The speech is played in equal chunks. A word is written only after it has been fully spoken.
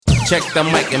Check the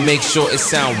mic and make sure it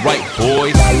sound right,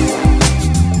 boys.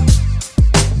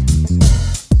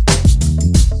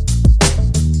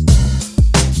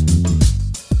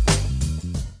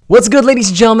 What's good, ladies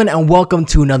and gentlemen, and welcome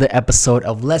to another episode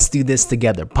of Let's Do This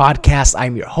Together podcast.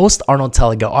 I'm your host, Arnold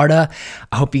Telegaarda.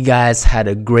 I hope you guys had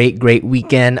a great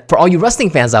weekend. For all you wrestling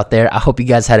fans out there, I hope you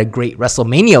guys had a great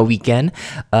WrestleMania weekend.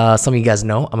 Some of you guys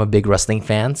know I'm a big wrestling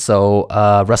fan, so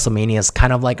WrestleMania is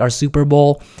kind of like our Super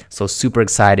Bowl, so super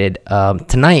excited.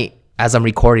 Tonight, as I'm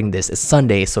recording this, it's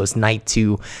Sunday, so it's night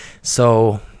 2,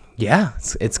 so yeah,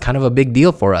 it's kind of a big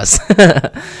deal for us.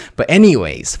 But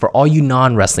anyways, for all you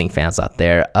non-wrestling fans out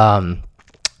there,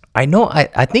 I know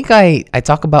I think I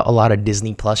talk about a lot of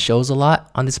Disney Plus shows a lot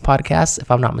on this podcast,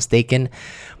 if I'm not mistaken.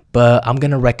 But I'm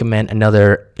going to recommend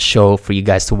another show for you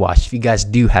guys to watch if you guys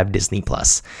do have Disney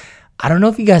Plus. I don't know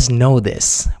if you guys know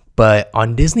this, but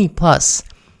on Disney Plus,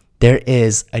 there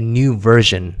is a new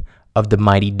version of the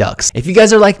Mighty Ducks. If you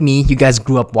guys are like me, you guys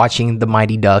grew up watching the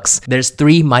Mighty Ducks. There's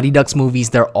 3 Mighty Ducks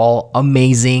movies. They're all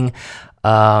amazing.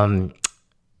 But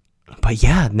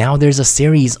yeah, now there's a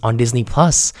series on Disney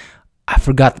Plus. I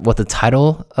forgot what the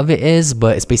title of it is,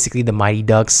 but it's basically the Mighty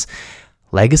Ducks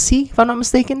Legacy, if I'm not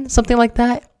mistaken, something like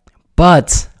that.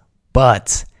 But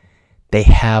they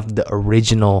have the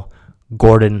original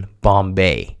Gordon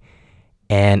Bombay,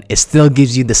 and it still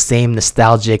gives you the same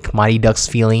nostalgic Mighty Ducks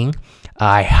feeling.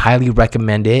 I highly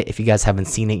recommend it if you guys haven't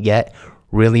seen it yet.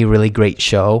 Really great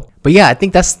show. But yeah, I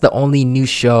think that's the only new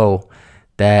show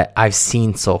that I've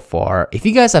seen so far. If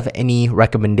you guys have any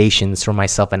recommendations for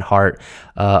myself and Hart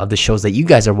of the shows that you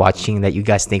guys are watching that you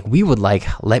guys think we would like,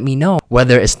 let me know.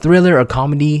 Whether it's thriller or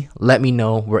comedy, let me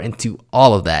know. We're into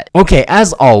all of that. Okay,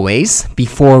 as always,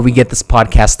 before we get this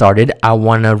podcast started, I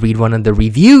want to read one of the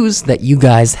reviews that you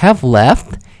guys have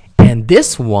left. And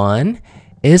this one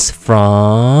is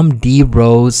from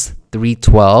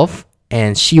DRose312,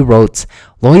 and she wrote,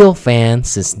 "Loyal fan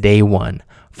since day one.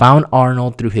 Found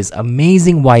Arnold through his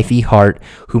amazing wifey Hart,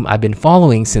 whom I've been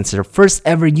following since her first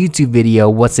ever YouTube video,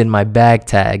 What's in My Bag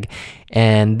tag.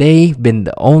 And they've been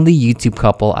the only YouTube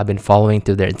couple I've been following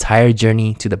through their entire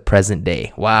journey to the present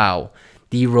day." Wow.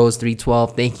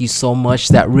 DRose312, thank you so much.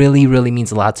 That really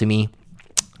means a lot to me.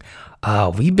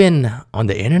 We've been on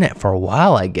the internet for a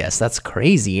while, I guess. That's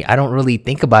crazy. I don't really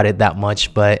think about it that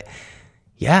much, but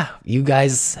yeah, you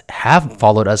guys have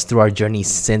followed us through our journey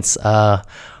since our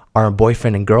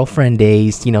boyfriend and girlfriend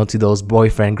days, you know, to those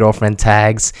boyfriend girlfriend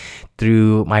tags,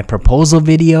 through my proposal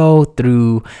video,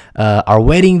 through our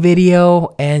wedding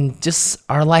video, and just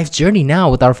our life journey now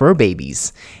with our fur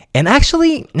babies. And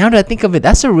actually, now that I think of it,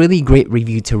 that's a really great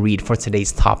review to read for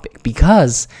today's topic,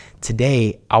 because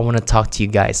today I want to talk to you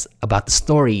guys about the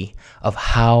story of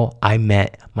how I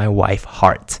met my wife,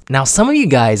 Hart. Now, some of you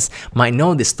guys might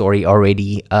know this story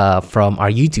already from our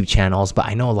YouTube channels, but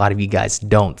I know a lot of you guys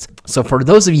don't. So for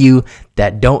those of you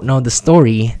that don't know the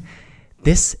story,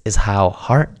 this is how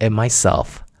Hart and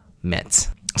myself met.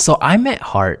 So I met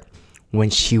Hart when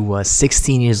she was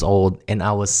 16 years old and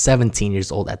I was 17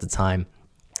 years old at the time.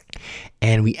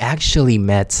 And we actually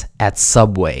met at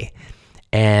Subway.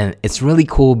 And it's really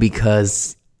cool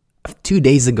because 2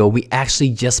 days ago, we actually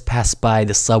just passed by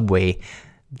the Subway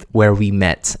where we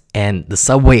met. And the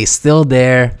Subway is still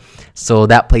there, so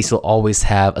that place will always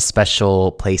have a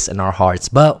special place in our hearts.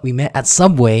 But we met at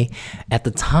Subway. At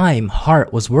the time,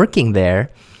 Hart was working there,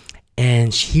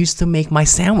 and she used to make my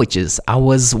sandwiches. I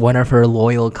was one of her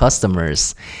loyal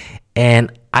customers.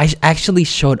 And I actually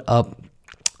showed up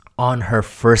on her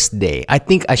first day. I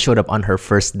think I showed up on her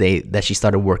first day that she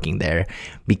started working there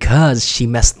because she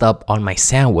messed up on my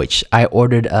sandwich. I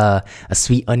ordered a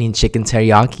sweet onion chicken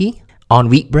teriyaki on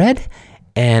wheat bread,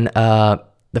 and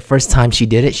the first time she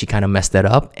did it, she kind of messed it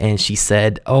up, and she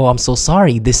said, "Oh, I'm so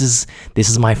sorry. This is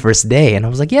my first day." And I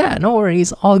was like, "Yeah, no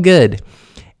worries, all good."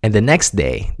 And the next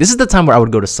day, this is the time where I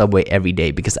would go to Subway every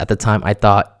day, because at the time I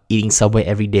thought eating Subway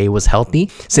every day was healthy,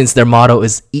 since their motto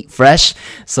is eat fresh.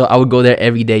 So I would go there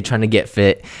every day trying to get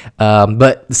fit.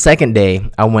 But the second day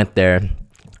I went there,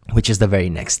 which is the very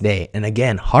next day, and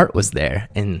again, Hart was there,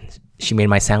 and she made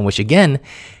my sandwich again,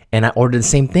 and I ordered the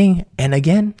same thing, and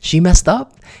again, she messed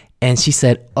up, and she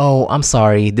said, "Oh, I'm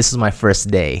sorry, this is my first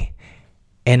day."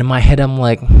 And in my head, I'm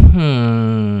like,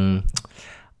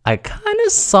 I kind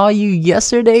of saw you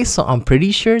yesterday, so I'm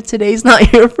pretty sure today's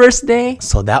not your first day.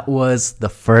 So that was the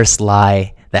first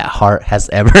lie that Hart has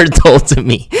ever told to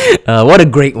me. What a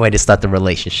great way to start the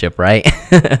relationship, right?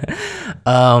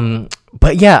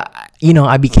 But yeah, you know,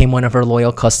 I became one of her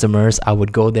loyal customers. I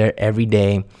would go there every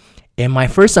day. And my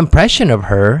first impression of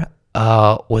her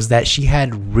was that she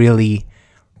had really,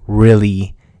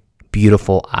 really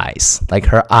beautiful eyes. Like,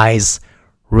 her eyes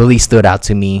really stood out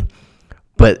to me.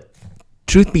 But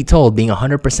truth be told, being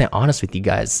 100% honest with you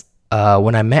guys,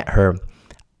 when I met her,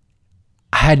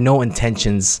 I had no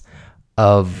intentions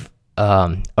of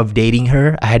dating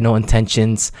her. I had no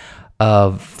intentions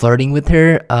of flirting with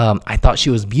her. I thought she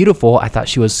was beautiful. I thought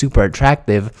she was super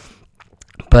attractive.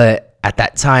 But at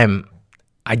that time,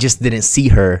 I just didn't see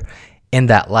her in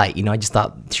that light. I just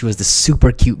thought she was this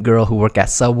super cute girl who worked at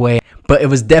Subway. But it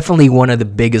was definitely one of the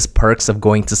biggest perks of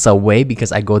going to Subway,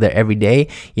 because I go there every day.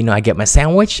 I get my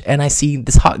sandwich and I see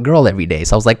this hot girl every day.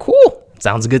 So I was like, cool,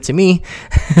 sounds good to me.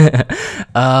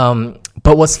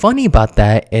 But what's funny about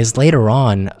that is later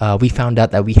on, we found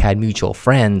out that we had mutual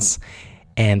friends.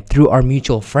 And through our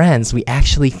mutual friends, we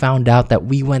actually found out that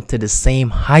we went to the same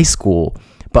high school.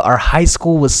 But our high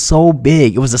school was so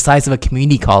big, it was the size of a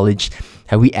community college,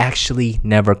 that we actually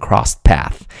never crossed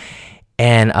paths.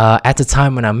 And at the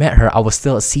time when I met her, I was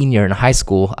still a senior in high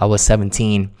school. I was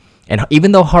 17. And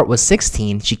even though Hart was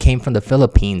 16, she came from the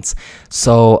Philippines.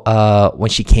 So when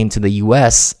she came to the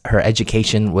US, her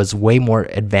education was way more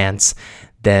advanced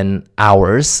than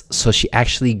ours. So she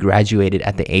actually graduated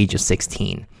at the age of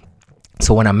 16.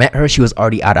 So when I met her, she was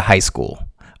already out of high school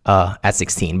at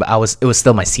 16, but it was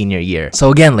still my senior year.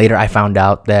 So again, later I found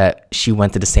out that she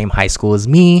went to the same high school as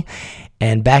me.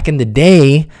 And back in the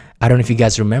day, I don't know if you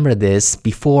guys remember this,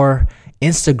 before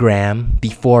Instagram,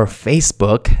 before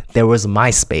Facebook, there was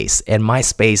MySpace, and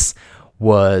MySpace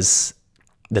was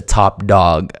the top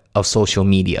dog of social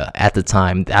media at the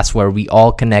time. That's where we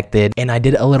all connected. And I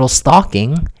did a little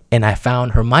stalking and I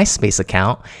found her MySpace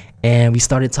account and we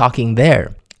started talking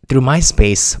there. Through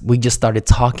MySpace, we just started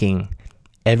talking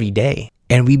every day.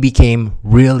 And we became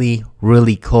really,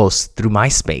 really close through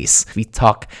MySpace. We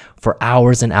talked for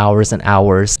hours and hours and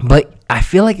hours. But I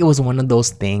feel like it was one of those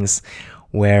things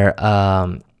where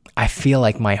I feel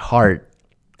like my heart,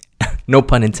 no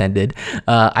pun intended,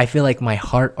 I feel like my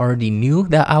heart already knew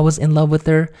that I was in love with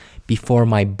her before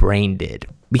my brain did.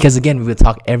 Because again, we would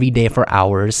talk every day for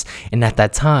hours. And at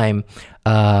that time,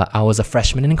 I was a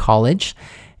freshman in college.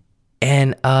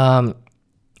 And I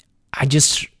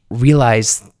just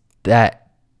realized that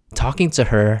talking to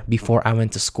her before I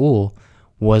went to school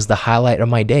was the highlight of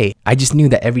my day. I just knew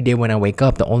that every day when I wake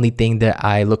up, the only thing that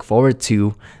I look forward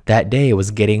to that day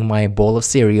was getting my bowl of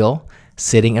cereal,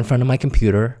 sitting in front of my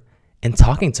computer, and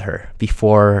talking to her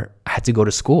before I had to go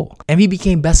to school. And we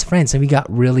became best friends and we got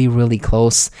really, really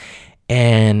close.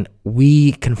 And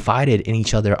we confided in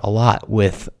each other a lot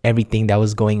with everything that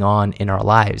was going on in our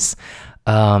lives.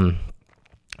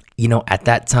 At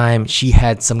that time, she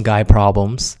had some guy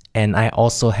problems and I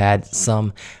also had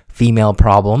some female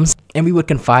problems, and we would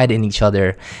confide in each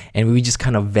other and we would just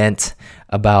kind of vent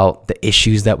about the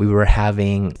issues that we were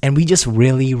having, and we just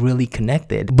really, really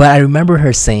connected. But I remember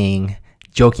her saying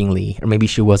jokingly, or maybe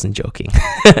she wasn't joking,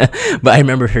 but I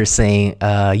remember her saying,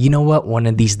 you know what, one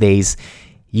of these days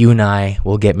you and I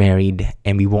will get married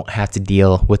and we won't have to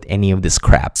deal with any of this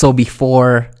crap. So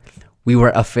before we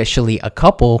were officially a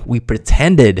couple, we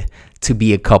pretended to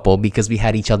be a couple because we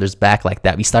had each other's back like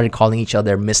that. We started calling each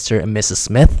other Mr. and Mrs.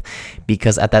 Smith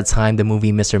because at that time the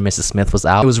movie Mr. and Mrs. Smith was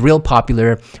out. It was real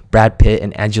popular, Brad Pitt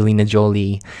and Angelina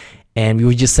Jolie, and we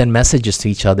would just send messages to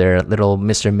each other, little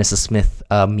Mr. and Mrs. Smith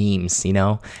memes,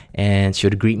 and she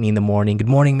would greet me in the morning, good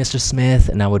morning, Mr. Smith,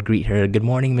 and I would greet her, good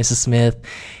morning, Mrs. Smith,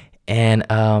 and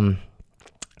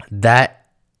that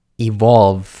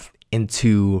evolved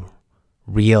into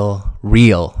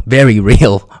very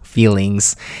real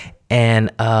feelings.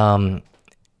 And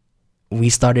we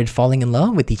started falling in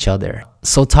love with each other.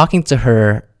 So talking to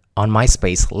her on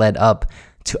MySpace led up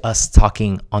to us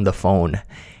talking on the phone.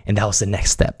 And that was the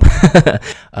next step.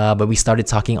 But we started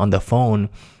talking on the phone.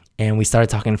 And we started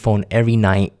talking on the phone every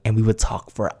night. And we would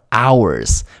talk for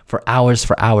hours.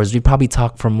 We probably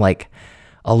talked from like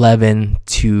 11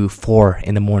 to 4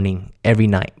 in the morning every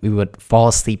night. We would fall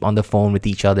asleep on the phone with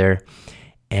each other.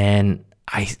 And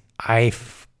I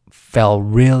fell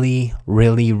really,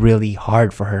 really, really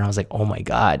hard for her. And I was like, oh my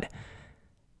God,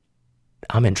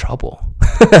 I'm in trouble.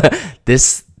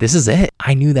 This is it.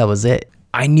 I knew that was it.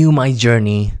 I knew my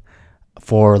journey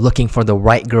for looking for the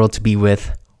right girl to be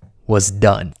with was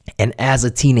done. And as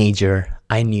a teenager,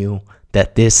 I knew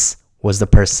that this was the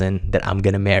person that I'm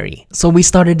gonna marry. So we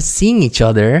started seeing each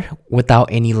other without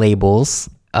any labels.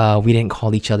 We didn't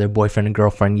call each other boyfriend and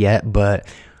girlfriend yet, but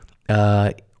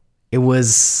it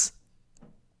was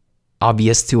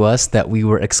obvious to us that we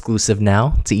were exclusive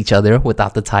now to each other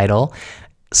without the title.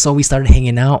 So we started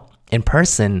hanging out in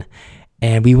person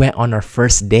and we went on our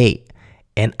first date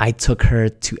and I took her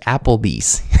to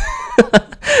Applebee's.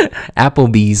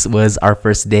 Applebee's was our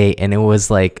first date, and it was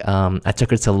like I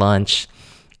took her to lunch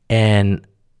and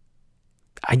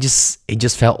it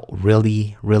just felt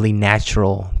really, really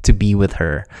natural to be with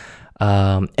her.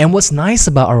 And what's nice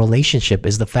about our relationship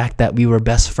is the fact that we were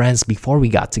best friends before we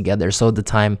got together. So the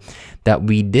time that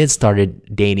we did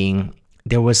started dating,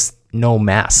 there was no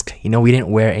mask. We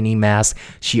didn't wear any mask.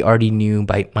 She already knew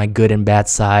my good and bad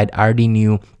side. I already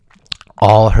knew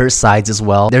all her sides as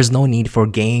well. There's no need for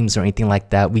games or anything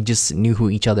like that. We just knew who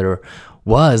each other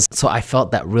was. So I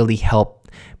felt that really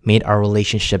made our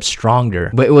relationship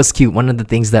stronger. But it was cute. One of the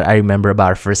things that I remember about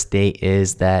our first date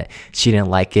is that she didn't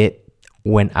like it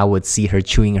when I would see her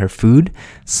chewing her food.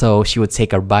 So she would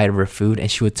take a bite of her food and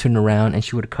she would turn around and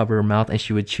she would cover her mouth and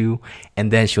she would chew,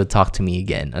 and then she would talk to me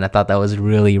again. And I thought that was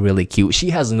really, really cute. She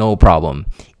has no problem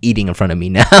eating in front of me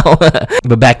now.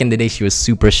 But back in the day, she was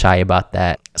super shy about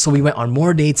that. So we went on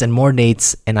more dates,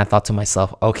 and I thought to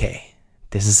myself, okay,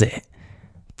 this is it.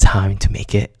 Time to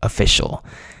make it official.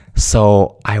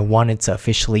 So I wanted to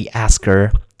officially ask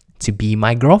her to be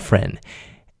my girlfriend.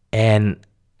 And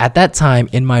at that time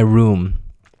in my room,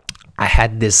 I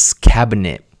had this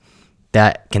cabinet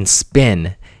that can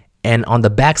spin, and on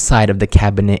the back side of the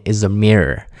cabinet is a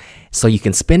mirror. So you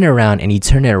can spin it around, and you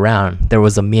turn it around, there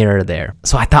was a mirror there.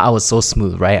 So I thought I was so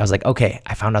smooth, right? I was like, okay,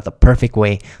 I found out the perfect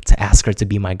way to ask her to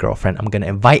be my girlfriend. I'm going to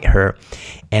invite her,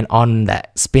 and on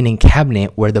that spinning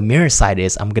cabinet where the mirror side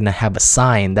is, I'm going to have a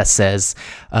sign that says,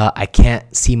 I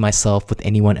can't see myself with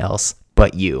anyone else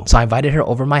but you. So I invited her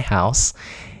over my house,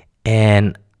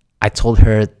 and I told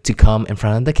her to come in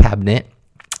front of the cabinet,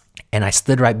 and I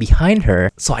stood right behind her.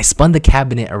 So I spun the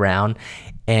cabinet around,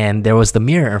 and there was the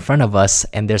mirror in front of us,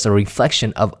 and there's a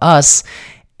reflection of us,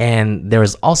 and there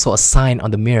is also a sign on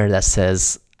the mirror that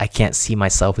says, I can't see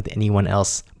myself with anyone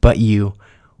else but you.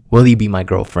 Will you be my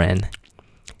girlfriend?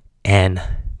 And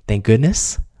thank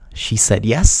goodness she said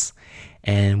yes,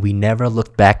 and we never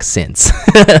looked back since.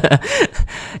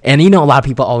 And a lot of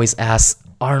people always ask,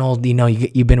 Arnold,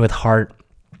 you've been with Hart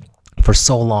for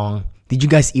so long. Did you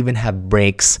guys even have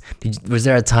breaks? Was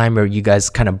there a time where you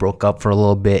guys kind of broke up for a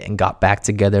little bit and got back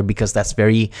together? Because that's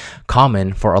very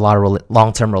common for a lot of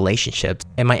long-term relationships.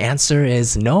 And my answer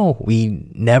is no, we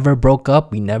never broke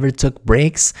up. We never took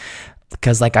breaks.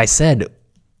 Because like I said,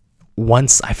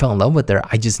 once I fell in love with her,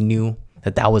 I just knew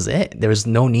that was it. There was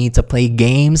no need to play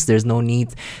games. There's no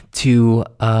need to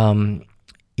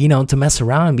to mess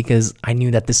around, because I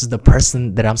knew that this is the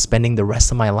person that I'm spending the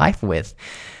rest of my life with.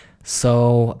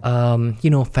 So,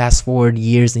 fast forward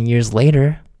years and years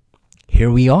later, here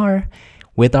we are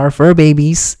with our fur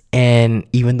babies. And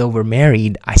even though we're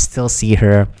married, I still see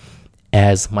her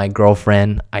as my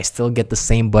girlfriend. I still get the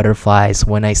same butterflies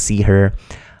when I see her.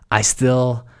 I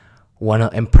still want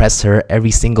to impress her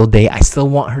every single day. I still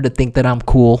want her to think that I'm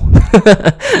cool.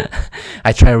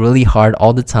 I try really hard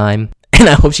all the time, and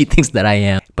I hope she thinks that I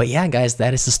am. But yeah, guys,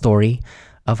 that is the story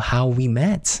of how we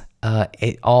met.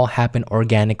 It all happened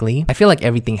organically. I feel like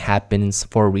everything happens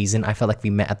for a reason. I felt like we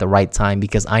met at the right time,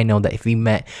 because I know that if we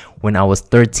met when I was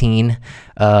 13,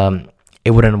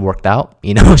 it wouldn't have worked out.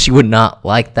 She would not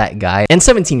like that guy. And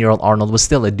 17-year-old Arnold was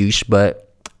still a douche, but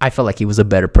I felt like he was a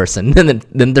better person than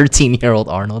 13-year-old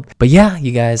Arnold. But yeah,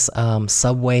 you guys,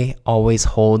 Subway always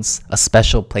holds a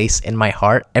special place in my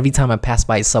heart. Every time I pass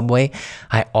by Subway,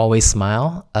 I always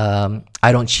smile.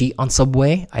 I don't cheat on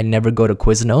Subway. I never go to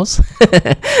Quiznos.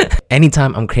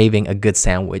 Anytime I'm craving a good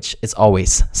sandwich, it's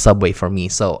always Subway for me.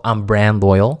 So I'm brand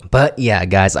loyal. But yeah,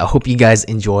 guys, I hope you guys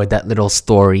enjoyed that little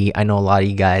story. I know a lot of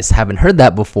you guys haven't heard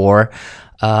that before.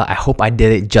 I hope I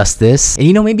did it justice.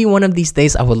 And maybe one of these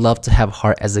days I would love to have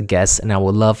Hart as a guest, and I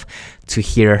would love to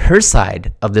hear her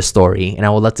side of the story, and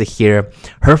I would love to hear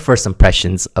her first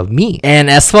impressions of me. And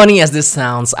as funny as this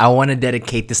sounds, I want to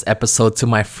dedicate this episode to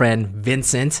my friend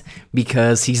Vincent,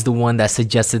 because he's the one that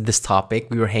suggested this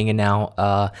topic. We were hanging out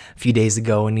a few days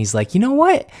ago, and he's like, you know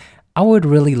what? I would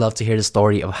really love to hear the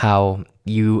story of how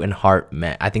you and Hart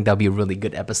met. I think that'll be a really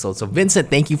good episode. So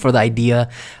Vincent, thank you for the idea.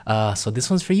 So this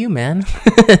one's for you, man.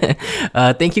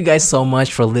 Thank you guys so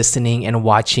much for listening and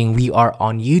watching. We are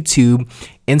on YouTube,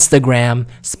 Instagram,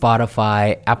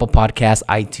 Spotify, Apple Podcasts,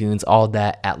 iTunes, all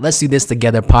that at Let's Do This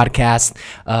Together podcast.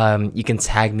 You can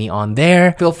tag me on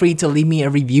there. Feel free to leave me a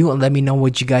review and let me know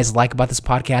what you guys like about this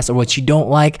podcast or what you don't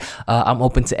like. I'm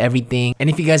open to everything.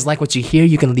 And if you guys like what you hear,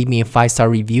 you can leave me a 5-star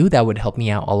review. That would help me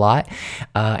out a lot.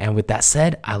 And with that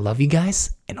said, I love you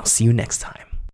guys, and I'll see you next time.